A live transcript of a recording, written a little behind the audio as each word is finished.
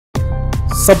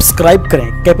Subscribe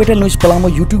करें capital news Palamu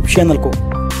YouTube channel को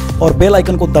और बेल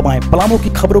आइकन को दबाएं पलामू की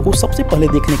खबरों को सबसे पहले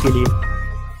देखने के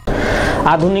लिए।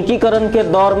 आधुनिकीकरण के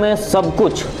दौर में सब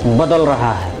कुछ बदल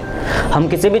रहा है। हम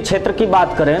किसी भी क्षेत्र की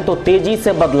बात करें तो तेजी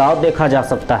से बदलाव देखा जा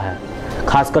सकता है।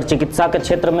 खासकर चिकित्सा के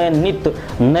क्षेत्र में नित्य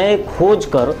नए खोज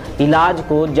कर इलाज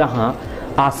को जहां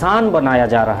आसान बनाया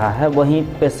जा रहा है, वहीं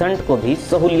पेशेंट को भी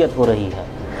सहूलियत हो रही है।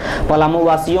 पलामू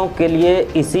वासियों के लिए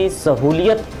इसी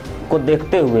सहूलियत को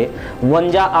देखते हुए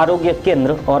वंजा आरोग्य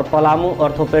केंद्र और पलामू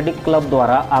ऑर्थोपेडिक क्लब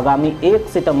द्वारा आगामी 1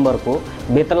 सितंबर को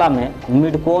बेतला में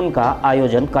मिडकोन का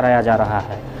आयोजन कराया जा रहा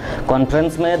है।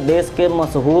 कॉन्फ्रेंस में देश के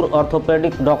मशहूर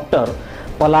ऑर्थोपेडिक डॉक्टर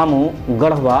पलामू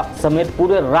गढ़वा समेत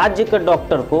पूरे राज्य के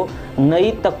डॉक्टर को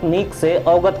नई तकनीक से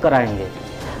अवगत कराएंगे।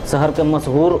 शहर के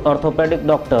मशहूर ऑर्थोपेडिक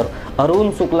डॉक्टर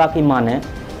अरुण शुक्ला की माने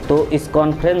तो इस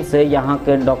कॉन्फ्रेंस से यहाँ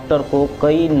के डॉक्टर को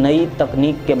कई नई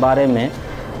तकनीक के बारे में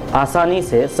आसानी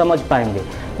से समझ पाएंगे,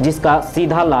 जिसका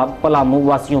सीधा लाभ पलामू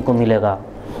वासियों को मिलेगा।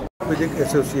 ऑर्थोपेडिक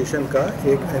एसोसिएशन का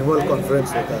एक एनुअल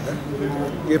कॉन्फ्रेंस होता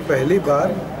है। ये पहली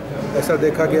बार ऐसा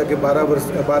देखा गया कि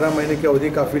 12 महीने की अवधि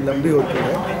काफ़ी लंबी होती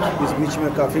है। इस बीच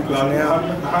में काफ़ी कुछ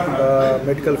नया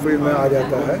मेडिकल फील्ड में आ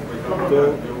जाता है,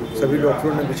 तो सभी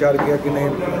डॉक्टरों ने विचार किया कि नहीं,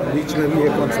 बीच में भी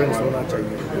एक कॉन्फ्रेंस होना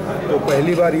चाहिए। तो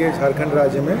पहली बार ये झारखंड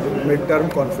राज्य में मिड टर्म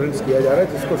कॉन्फ्रेंस किया जा रहा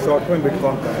है, जिसको शॉर्ट में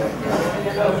मिडकॉन कहा है।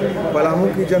 पलामू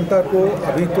की जनता को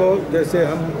अभी तो जैसे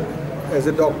हम एज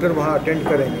ए डॉक्टर वहाँ अटेंड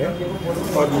करेंगे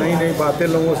और नई नई बातें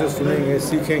लोगों से सुनेंगे,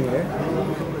 सीखेंगे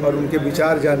और उनके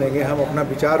विचार जानेंगे, हम अपना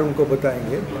विचार उनको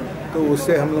बताएंगे, तो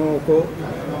उससे हम लोगों को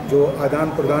जो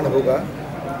आदान प्रदान होगा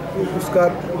उसका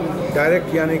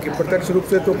डायरेक्ट यानी कि प्रत्यक्ष रूप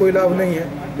से तो कोई लाभ नहीं है,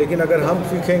 लेकिन अगर हम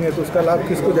सीखेंगे तो उसका लाभ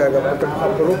किसको जाएगा?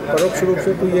 परोक्ष रूप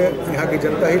से तो ये यहाँ की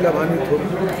जनता ही लाभान्वित होगी।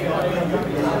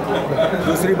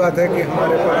 दूसरी बात है कि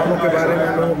हमारे पलामू के बारे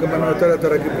में लोगों के मन में तरह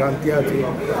तरह की भ्रांतियाँ थी।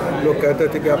 लोग कहते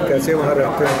थे कि आप कैसे वहाँ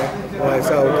रहते हैं, वहाँ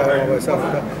ऐसा होता है, वहाँ वैसा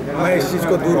होता है। मैं इस चीज़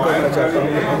को दूर करना चाहता हूँ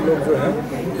कि हम लोग जो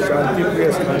है शांति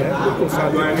प्रिय स्थान है, बिल्कुल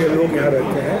शांति प्रिय लोग यहाँ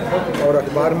रहते हैं और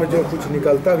अखबार में जो कुछ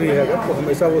निकलता भी है तो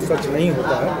हमेशा वो सच नहीं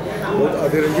होता है, बहुत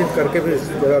अतिरंजित करके भी इस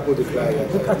जगह को दिखलाया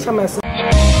जाता है। अच्छा मैसेज